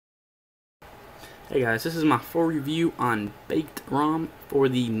Hey guys, this is my full review on Baked ROM for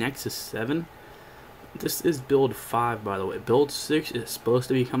the Nexus 7. This is build 5, by the way. Build 6 is supposed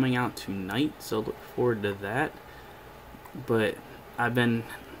to be coming out tonight, so look forward to that. But I've been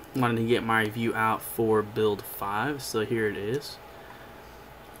wanting to get my review out for build 5, so here it is.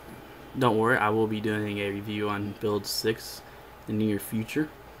 Don't worry, I will be doing a review on build 6 in the near future.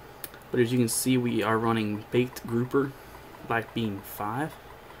 But as you can see, we are running Baked Grouper Blackbean 5.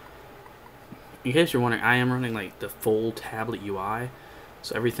 In case you're wondering, I am running like the full tablet UI,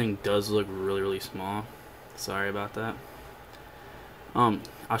 so everything does look really small. Sorry about that. I'll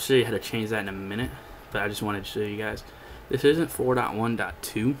show you how to change that in a minute, but I just wanted to show you guys. This isn't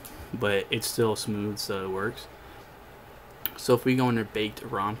 4.1.2, but it's still smooth, so it works. So if we go under Baked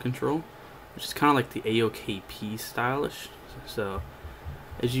ROM control, which is kind of like the AOKP stylish. So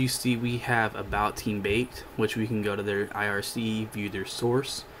as you see, we have About Team Baked, which we can go to their IRC, view their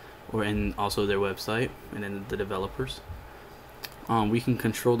source, and also their website, and then the developers. We can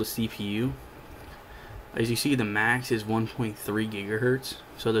control the CPU. As you see, the max is 1.3 gigahertz,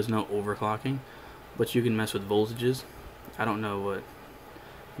 so there's no overclocking, but you can mess with voltages. I don't know what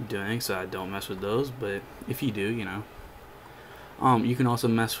I'm doing, so I don't mess with those, but if you do, you know. You can also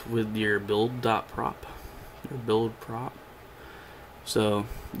mess with your build.prop, your build prop. So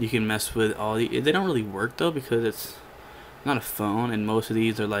you can mess with all the, they don't really work though, because it's not a phone, and most of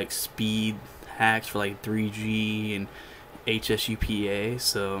these are like speed hacks for like 3G and HSUPA.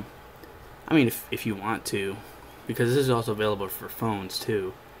 So I mean, if you want to, because this is also available for phones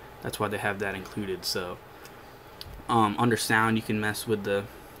too, that's why they have that included. So under sound, you can mess with the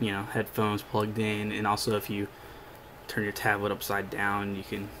headphones plugged in, and also if you turn your tablet upside down, you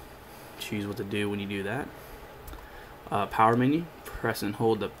can choose what to do when you do that. Power menu, press and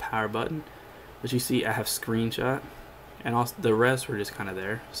hold the power button. As you see, I have screenshot, and also the rest were just kind of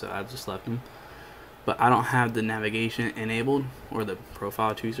there, so I just left them. But I don't have the navigation enabled or the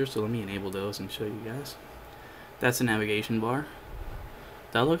profile chooser, so let me enable those and show you guys. That's the navigation bar.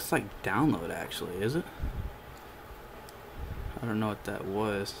 That looks like download, actually, is it? I don't know what that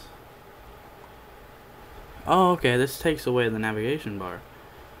was. Oh, okay, this takes away the navigation bar.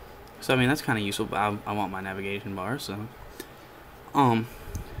 So I mean, that's kind of useful, but I want my navigation bar. So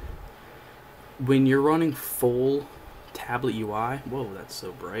when you're running full tablet UI, whoa, that's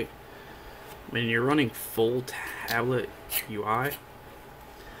so bright. When you're running full tablet UI,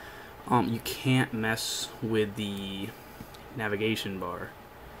 you can't mess with the navigation bar.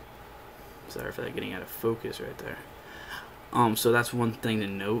 Sorry for that getting out of focus right there. So that's one thing to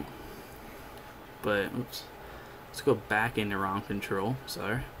note. But oops, let's go back into ROM control.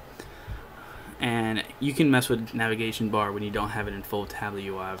 Sorry. And you can mess with navigation bar when you don't have it in full tablet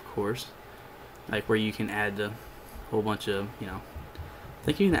UI, of course. Like where you can add a whole bunch of, I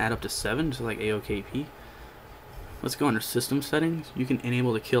think you can add up to 7, just like AOKP. Let's go under system settings. You can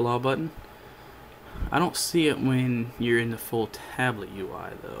enable the kill all button. I don't see it when you're in the full tablet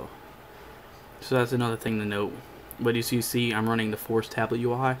UI though. So that's another thing to note. But as you see, I'm running the Force tablet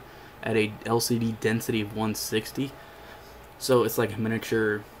UI at a LCD density of 160. So it's like a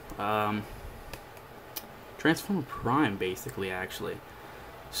miniature Transformer Prime, basically, actually.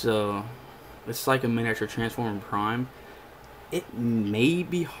 So it's like a miniature Transformer Prime. It may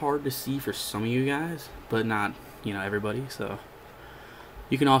be hard to see for some of you guys, but not, everybody. So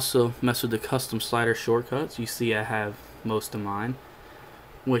you can also mess with the custom slider shortcuts. You see I have most of mine,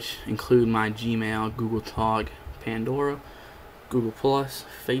 which include my Gmail, Google Talk, Pandora, Google Plus,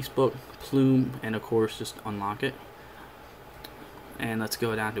 Facebook, Plume, and of course just unlock it. And let's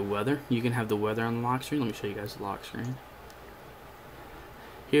go down to weather. You can have the weather on the lock screen. Let me show you guys the lock screen.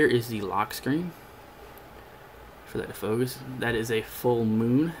 Here is the lock screen. For that to focus, that is a full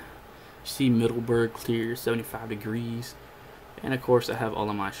moon. You see Middleburg clear, 75 degrees, and of course I have all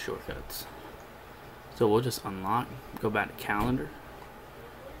of my shortcuts. So we'll just unlock, go back to calendar,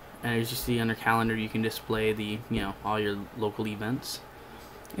 and as you see under calendar, you can display the all your local events,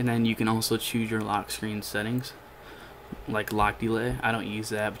 and then you can also choose your lock screen settings, like lock delay. I don't use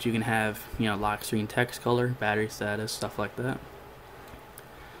that, but you can have lock screen text color, battery status, stuff like that.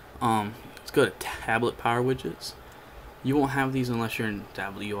 Let's go to tablet power widgets. You won't have these unless you're in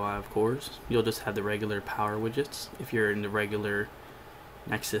tablet UI, of course. You'll just have the regular power widgets if you're in the regular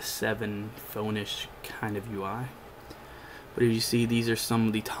Nexus 7 phone-ish kind of UI. But as you see, these are some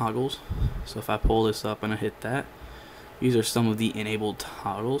of the toggles. So if I pull this up and I hit that, these are some of the enabled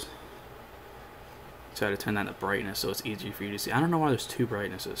toggles. Try to turn that to brightness so it's easier for you to see. I don't know why there's two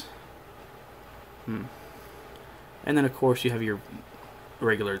brightnesses. And then of course you have your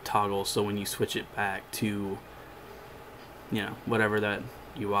regular toggle, so when you switch it back to whatever that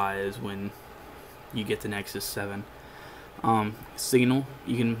UI is when you get the Nexus 7. Signal,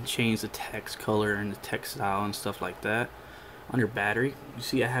 you can change the text color and the text style and stuff like that. Under battery, you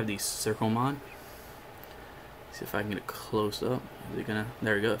see I have the circle mod. See if I can get it close up. Is it gonna?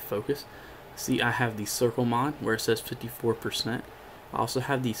 There we go. Focus. See, I have the circle mod where it says 54%. I also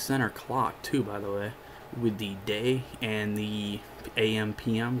have the center clock too, by the way, with the day and the AM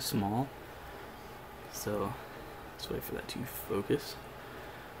PM small. So let's wait for that to focus.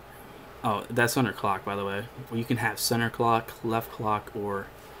 Oh, that's center clock, by the way. Well, you can have center clock, left clock, or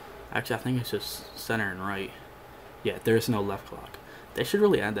actually I think it's just center and right. Yeah, there's no left clock. They should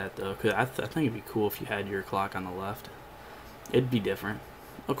really add that though, because I think it'd be cool if you had your clock on the left. It'd be different.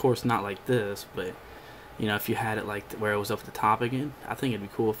 Of course, not like this, but you know, if you had it like where it was up at the top again, I think it'd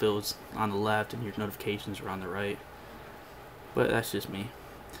be cool if it was on the left and your notifications were on the right. But that's just me.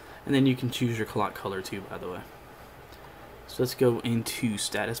 And then you can choose your clock color too, by the way. So let's go into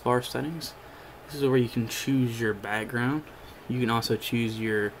status bar settings. This is where you can choose your background. You can also choose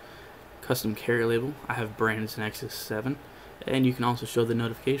your custom carrier label. I have Brand's Nexus 7. And you can also show the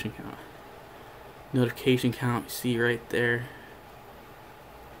notification count. Notification count, you see right there.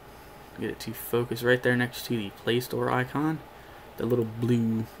 Get it to focus right there next to the Play Store icon. The little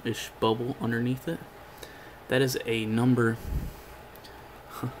blue-ish bubble underneath it. That is a number...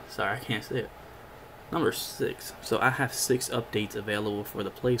 Sorry, I can't say it. Number 6. So I have 6 updates available for the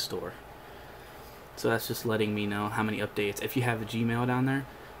Play Store. So that's just letting me know how many updates. If you have a Gmail down there,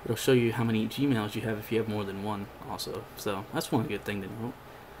 it'll show you how many Gmails you have if you have more than one also. So that's one good thing to note.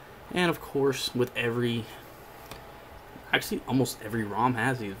 And of course, with every... Actually, almost every ROM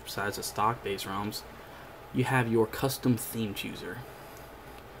has these besides the stock-based ROMs. You have your custom theme chooser.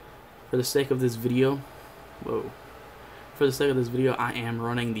 For the sake of this video... Whoa. For the sake of this video, I am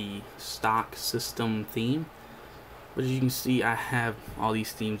running the stock system theme. But as you can see, I have all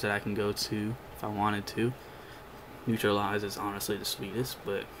these themes that I can go to if I wanted to. Neutralize is honestly the sweetest,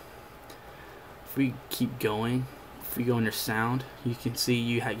 but if we keep going, if we go under sound, you can see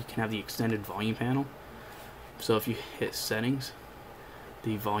you can have the extended volume panel. So if you hit settings,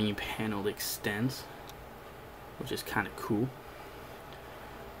 the volume panel extends, which is kind of cool.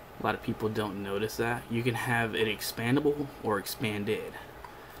 A lot of people don't notice that. You can have it expandable or expanded,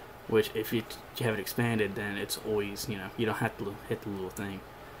 which if you have it expanded, then it's always, you know, you don't have to hit the little thing.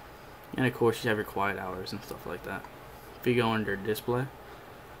 And of course you have your quiet hours and stuff like that. If you go under display,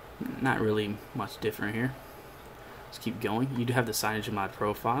 not really much different here. Let's keep going. You do have the signage mod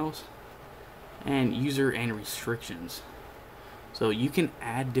profiles and user and restrictions. So you can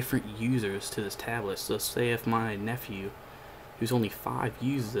add different users to this tablet. So say if my nephew, who's only 5,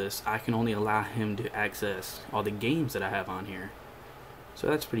 uses this, I can only allow him to access all the games that I have on here. So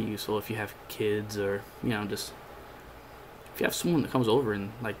that's pretty useful if you have kids, or you know, just if you have someone that comes over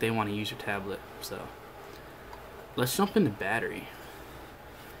and like they want to use your tablet. So let's jump into battery.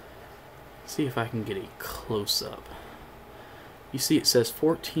 See if I can get a close-up. You see it says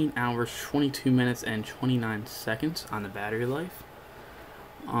 14 hours, 22 minutes, and 29 seconds on the battery life.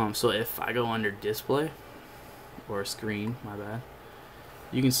 So if I go under display, or screen, my bad,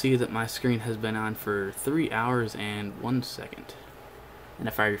 you can see that my screen has been on for 3 hours and 1 second. And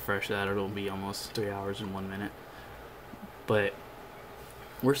if I refresh that, it'll be almost 3 hours and 1 minute. But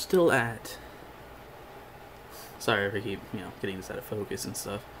we're still at... Sorry if I keep, you know, getting this out of focus and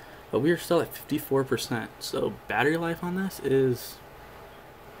stuff. But we are still at 54%. So battery life on this is,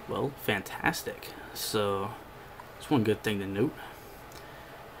 well, fantastic. So that's one good thing to note.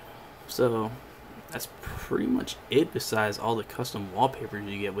 So that's pretty much it, besides all the custom wallpapers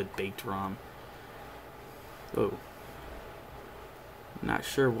you get with Baked ROM. Oh. Not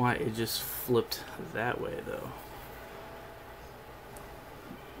sure why it just flipped that way though.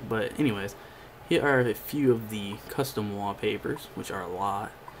 But anyways, here are a few of the custom wallpapers, which are a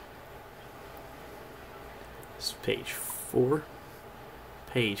lot. This is page 4.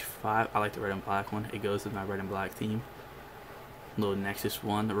 Page 5, I like the red and black one. It goes with my red and black theme. Little Nexus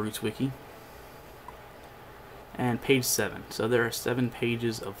 1, the Roots Wiki. And page 7. So there are 7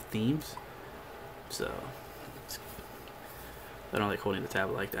 pages of themes. So I don't like holding the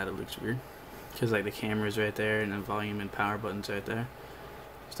tablet like that, it looks weird. Because like the camera's right there and the volume and power buttons right there.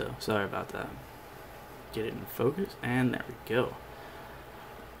 So sorry about that. Get it in focus, and there we go.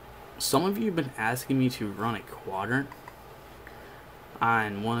 Some of you have been asking me to run a quadrant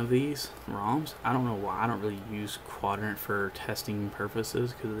on one of these ROMs. I don't know why. I don't really use quadrant for testing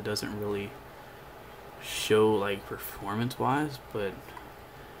purposes because it doesn't really show like performance wise, but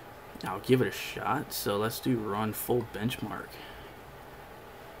I'll give it a shot. So let's do run full benchmark.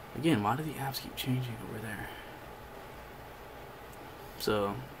 Again, why do the apps keep changing over there?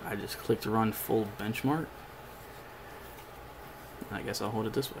 So I just clicked run full benchmark. I guess I'll hold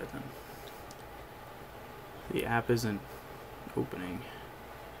it this way then. The app isn't opening.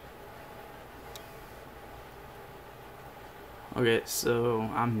 Okay, so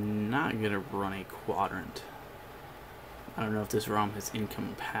I'm not gonna run a quadrant. I don't know if this ROM is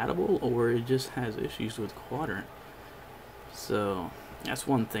incompatible or it just has issues with quadrant. So that's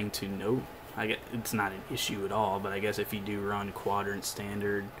one thing to note. I guess it's not an issue at all, but I guess if you do run quadrant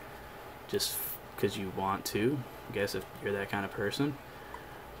standard just because you want to, I guess if you're that kind of person.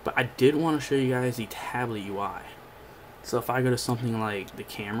 But I did want to show you guys the tablet UI. So if I go to something like the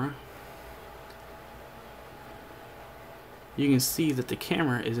camera, you can see that the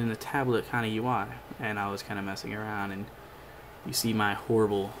camera is in the tablet kind of UI, and I was kind of messing around, and you see my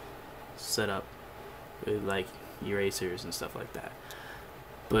horrible setup with like erasers and stuff like that.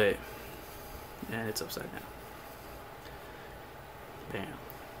 But yeah, it's upside down. Bam.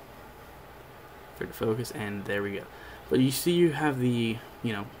 For the focus, and there we go. But you see, you have the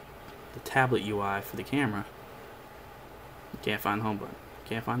the tablet UI for the camera. You can't find the home button.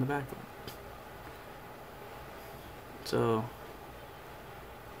 Can't find the back button. So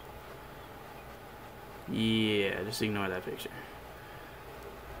yeah, just ignore that picture.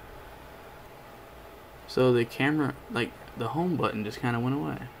 So the camera, like the home button, just kind of went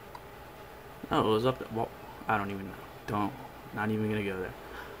away. Oh, it was up there. Well, I don't even know. Not even gonna go there.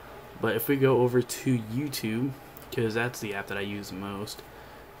 But if we go over to YouTube, because that's the app that I use the most.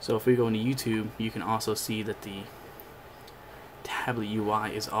 So if we go into YouTube, you can also see that the tablet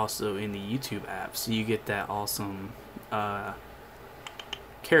UI is also in the YouTube app. So you get that awesome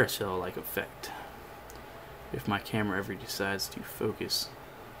carousel-like effect. If my camera ever decides to focus.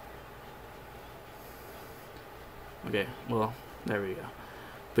 Okay, well, there we go.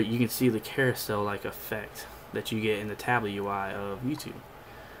 But you can see the carousel-like effect that you get in the tablet UI of YouTube,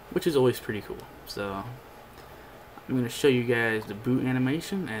 which is always pretty cool. So I'm going to show you guys the boot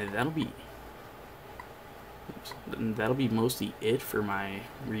animation, and that'll be mostly it for my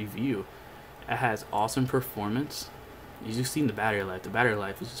review. It has awesome performance. As you've seen the battery life. The battery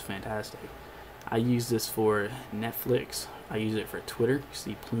life is just fantastic. I use this for Netflix. I use it for Twitter. You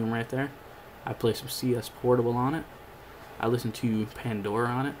see Plume right there. I play some CS Portable on it. I listen to Pandora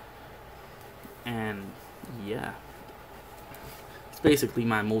on it. And yeah, it's basically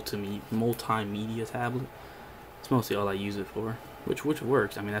my multimedia tablet. It's mostly all I use it for, which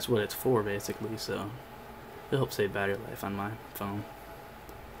works. I mean, that's what it's for basically. So it helps save battery life on my phone.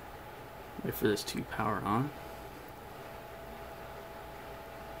 Wait for this to power on.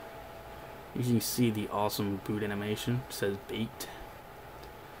 You can see the awesome boot animation. It says baked.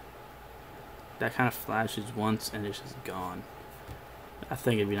 That kind of flashes once and it's just gone. I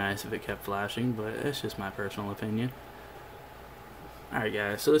think it'd be nice if it kept flashing, but it's just my personal opinion. Alright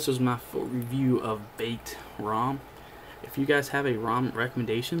guys, so this was my full review of Baked ROM. If you guys have a ROM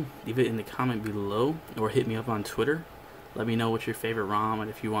recommendation, leave it in the comment below or hit me up on Twitter. Let me know what's your favorite ROM and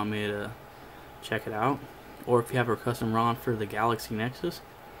if you want me to check it out. Or if you have a custom ROM for the Galaxy Nexus.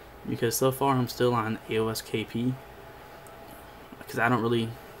 Because so far I'm still on AOS KP. Because I don't really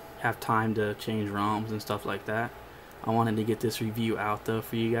have time to change ROMs and stuff like that. I wanted to get this review out though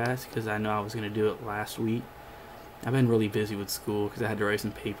for you guys because I know I was going to do it last week. I've been really busy with school because I had to write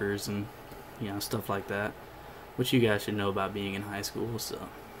some papers and stuff like that, which you guys should know about being in high school. So,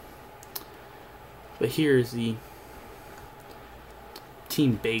 but here is the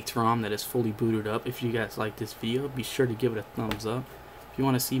Team Baked ROM that is fully booted up. If you guys like this video, be sure to give it a thumbs up. If you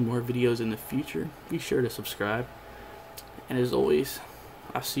want to see more videos in the future, be sure to subscribe. And as always,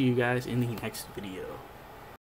 I'll see you guys in the next video.